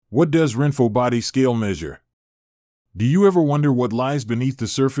What does RENPHO Body Scale measure? Do you ever wonder what lies beneath the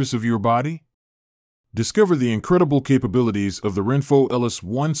surface of your body? Discover the incredible capabilities of the RENPHO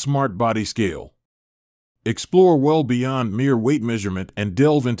LS1 Smart Body Scale. Explore well beyond mere weight measurement and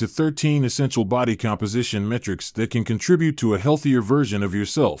delve into 13 essential body composition metrics that can contribute to a healthier version of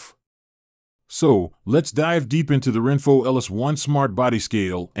yourself. So, let's dive deep into the RENPHO LS1 Smart Body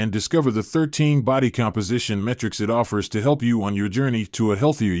Scale and discover the 13 body composition metrics it offers to help you on your journey to a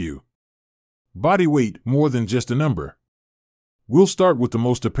healthier you. Body weight, more than just a number. We'll start with the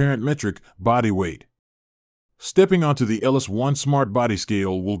most apparent metric, body weight. Stepping onto the LS1 Smart Body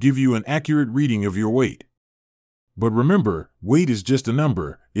Scale will give you an accurate reading of your weight. But remember, weight is just a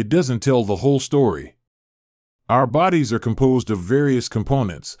number, it doesn't tell the whole story. Our bodies are composed of various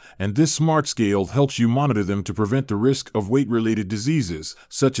components, and this smart scale helps you monitor them to prevent the risk of weight-related diseases,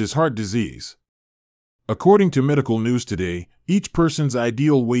 such as heart disease. According to Medical News Today, each person's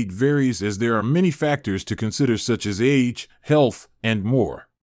ideal weight varies as there are many factors to consider such as age, health, and more.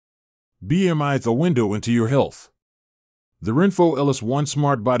 BMI, the window into your health. The RENPHO LS1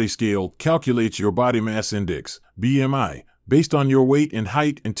 Smart Body Scale calculates your body mass index, BMI, based on your weight and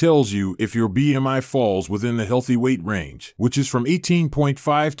height and tells you if your BMI falls within the healthy weight range, which is from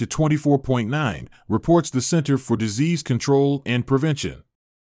 18.5 to 24.9, reports the Center for Disease Control and Prevention.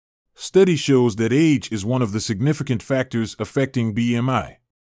 Study shows that age is one of the significant factors affecting BMI.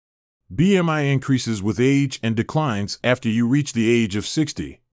 BMI increases with age and declines after you reach the age of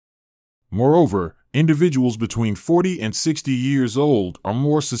 60. Moreover, individuals between 40 and 60 years old are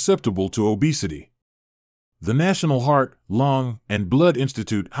more susceptible to obesity. The National Heart, Lung, and Blood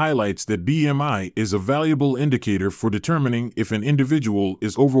Institute highlights that BMI is a valuable indicator for determining if an individual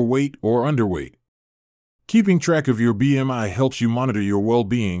is overweight or underweight. Keeping track of your BMI helps you monitor your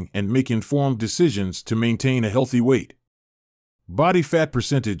well-being and make informed decisions to maintain a healthy weight. Body fat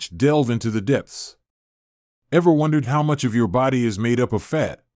percentage, delve into the depths. Ever wondered how much of your body is made up of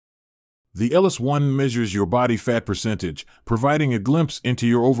fat? The LS1 measures your body fat percentage, providing a glimpse into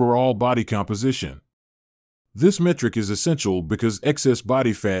your overall body composition. This metric is essential because excess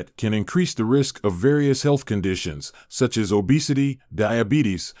body fat can increase the risk of various health conditions, such as obesity,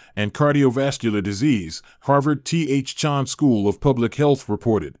 diabetes, and cardiovascular disease, Harvard T.H. Chan School of Public Health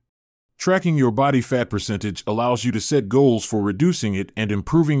reported. Tracking your body fat percentage allows you to set goals for reducing it and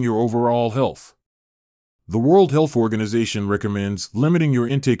improving your overall health. The World Health Organization recommends limiting your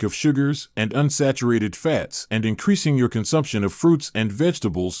intake of sugars and unsaturated fats and increasing your consumption of fruits and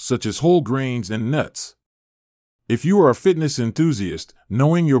vegetables such as whole grains and nuts. If you are a fitness enthusiast,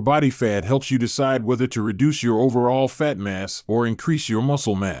 knowing your body fat helps you decide whether to reduce your overall fat mass or increase your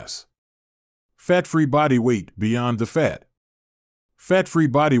muscle mass. Fat-free body weight, beyond the fat. Fat-free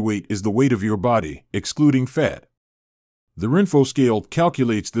body weight is the weight of your body, excluding fat. The RENPHO scale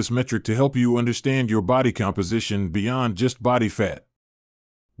calculates this metric to help you understand your body composition beyond just body fat.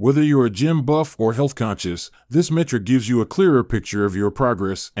 Whether you're a gym buff or health conscious, this metric gives you a clearer picture of your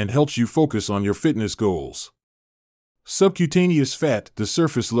progress and helps you focus on your fitness goals. Subcutaneous fat, the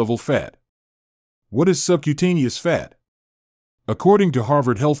surface level fat. What is subcutaneous fat? According to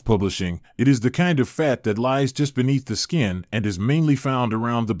Harvard Health Publishing, it is the kind of fat that lies just beneath the skin and is mainly found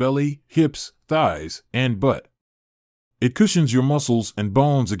around the belly, hips, thighs, and butt. It cushions your muscles and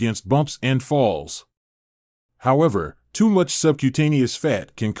bones against bumps and falls. However, too much subcutaneous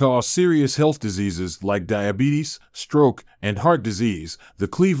fat can cause serious health diseases like diabetes, stroke, and heart disease, the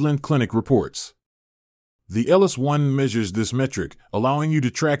Cleveland Clinic reports. The LS1 measures this metric, allowing you to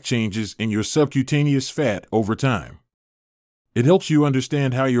track changes in your subcutaneous fat over time. It helps you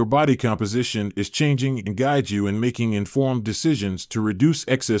understand how your body composition is changing and guides you in making informed decisions to reduce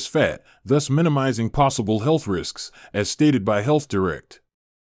excess fat, thus minimizing possible health risks, as stated by Health Direct.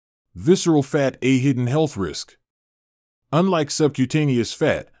 Visceral fat, a hidden health risk. Unlike subcutaneous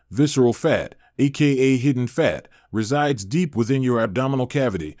fat, visceral fat, aka hidden fat, resides deep within your abdominal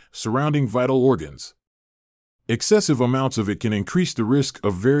cavity, surrounding vital organs. Excessive amounts of it can increase the risk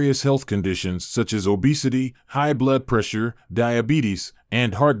of various health conditions such as obesity, high blood pressure, diabetes,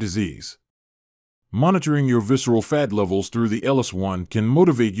 and heart disease. Monitoring your visceral fat levels through the LS1 can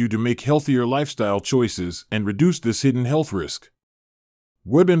motivate you to make healthier lifestyle choices and reduce this hidden health risk.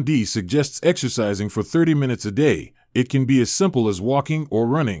 WebMD suggests exercising for 30 minutes a day. It can be as simple as walking or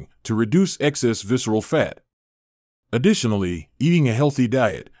running to reduce excess visceral fat. Additionally, eating a healthy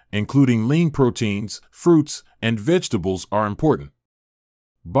diet, including lean proteins, fruits, and vegetables, are important.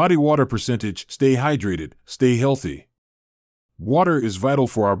 Body water percentage, stay hydrated, stay healthy. Water is vital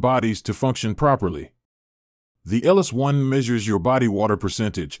for our bodies to function properly. The LS1 measures your body water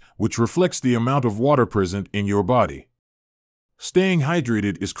percentage, which reflects the amount of water present in your body. Staying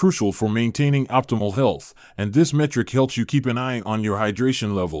hydrated is crucial for maintaining optimal health, and this metric helps you keep an eye on your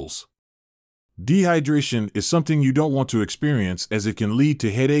hydration levels. Dehydration is something you don't want to experience, as it can lead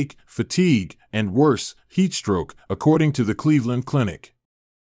to headache, fatigue, and worse, heat stroke, according to the Cleveland Clinic.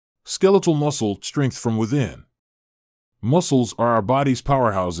 Skeletal muscle strength from within. Muscles are our body's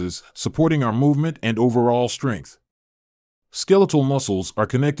powerhouses, supporting our movement and overall strength. Skeletal muscles are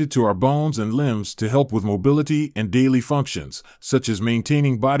connected to our bones and limbs to help with mobility and daily functions, such as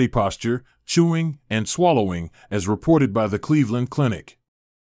maintaining body posture, chewing, and swallowing, as reported by the Cleveland Clinic.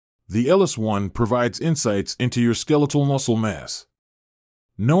 The LS1 provides insights into your skeletal muscle mass.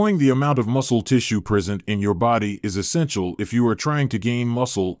 Knowing the amount of muscle tissue present in your body is essential if you are trying to gain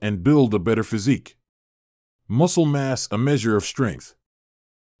muscle and build a better physique. Muscle mass, a measure of strength.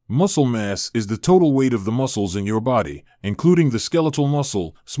 Muscle mass is the total weight of the muscles in your body, including the skeletal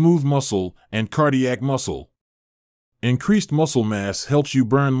muscle, smooth muscle, and cardiac muscle. Increased muscle mass helps you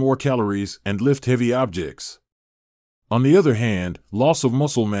burn more calories and lift heavy objects. On the other hand, loss of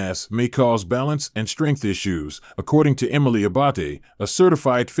muscle mass may cause balance and strength issues, according to Emily Abate, a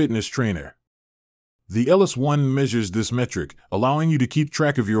certified fitness trainer. The LS1 measures this metric, allowing you to keep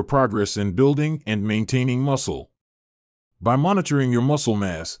track of your progress in building and maintaining muscle. By monitoring your muscle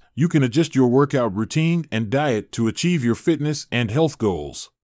mass, you can adjust your workout routine and diet to achieve your fitness and health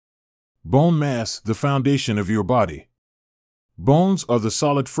goals. Bone mass, the foundation of your body. Bones are the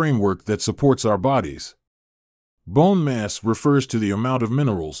solid framework that supports our bodies. Bone mass refers to the amount of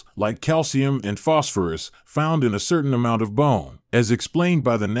minerals, like calcium and phosphorus, found in a certain amount of bone, as explained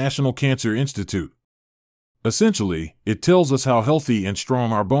by the National Cancer Institute. Essentially, it tells us how healthy and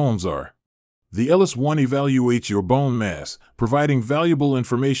strong our bones are. The LS1 evaluates your bone mass, providing valuable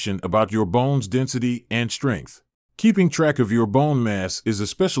information about your bone's density and strength. Keeping track of your bone mass is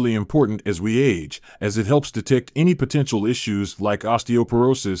especially important as we age, as it helps detect any potential issues like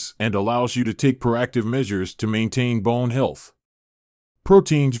osteoporosis and allows you to take proactive measures to maintain bone health.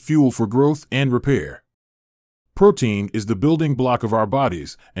 Protein, fuel for growth and repair. Protein is the building block of our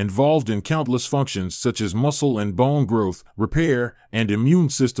bodies, involved in countless functions such as muscle and bone growth, repair, and immune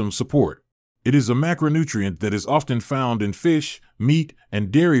system support. It is a macronutrient that is often found in fish, meat,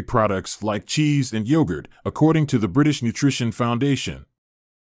 and dairy products like cheese and yogurt, according to the British Nutrition Foundation.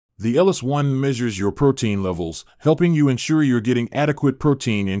 The LS1 measures your protein levels, helping you ensure you're getting adequate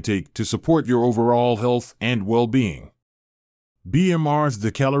protein intake to support your overall health and well-being. BMR,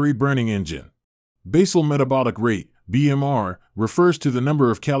 the calorie burning engine. Basal metabolic rate, BMR, refers to the number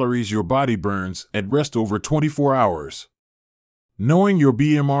of calories your body burns at rest over 24 hours. Knowing your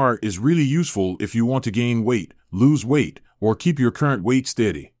BMR is really useful if you want to gain weight, lose weight, or keep your current weight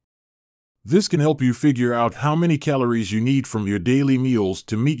steady. This can help you figure out how many calories you need from your daily meals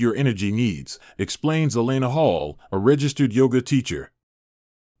to meet your energy needs, explains Elena Hall, a registered yoga teacher.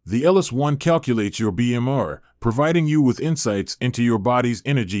 The LS1 calculates your BMR, providing you with insights into your body's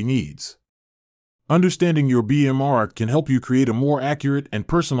energy needs. Understanding your BMR can help you create a more accurate and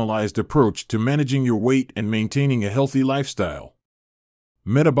personalized approach to managing your weight and maintaining a healthy lifestyle.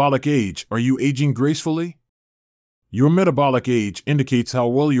 Metabolic age, are you aging gracefully? Your metabolic age indicates how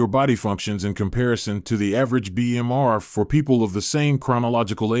well your body functions in comparison to the average BMR for people of the same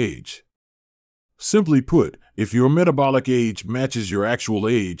chronological age. Simply put, if your metabolic age matches your actual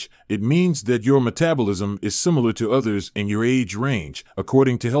age, it means that your metabolism is similar to others in your age range,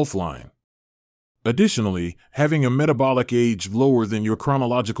 according to Healthline. Additionally, having a metabolic age lower than your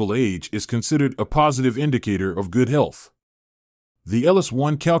chronological age is considered a positive indicator of good health. The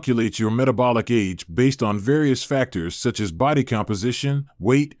LS1 calculates your metabolic age based on various factors such as body composition,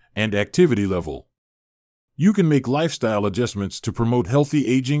 weight, and activity level. You can make lifestyle adjustments to promote healthy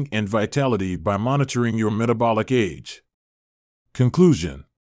aging and vitality by monitoring your metabolic age. Conclusion.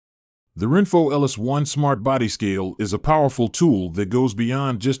 The RENPHO LS1 Smart Body Scale is a powerful tool that goes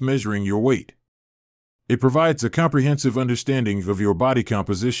beyond just measuring your weight. It provides a comprehensive understanding of your body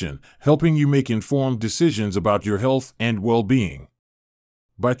composition, helping you make informed decisions about your health and well-being.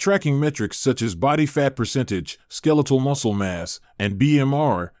 By tracking metrics such as body fat percentage, skeletal muscle mass, and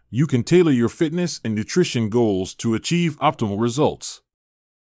BMR, you can tailor your fitness and nutrition goals to achieve optimal results.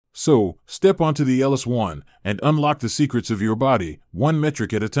 So, step onto the LS1 and unlock the secrets of your body, one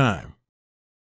metric at a time.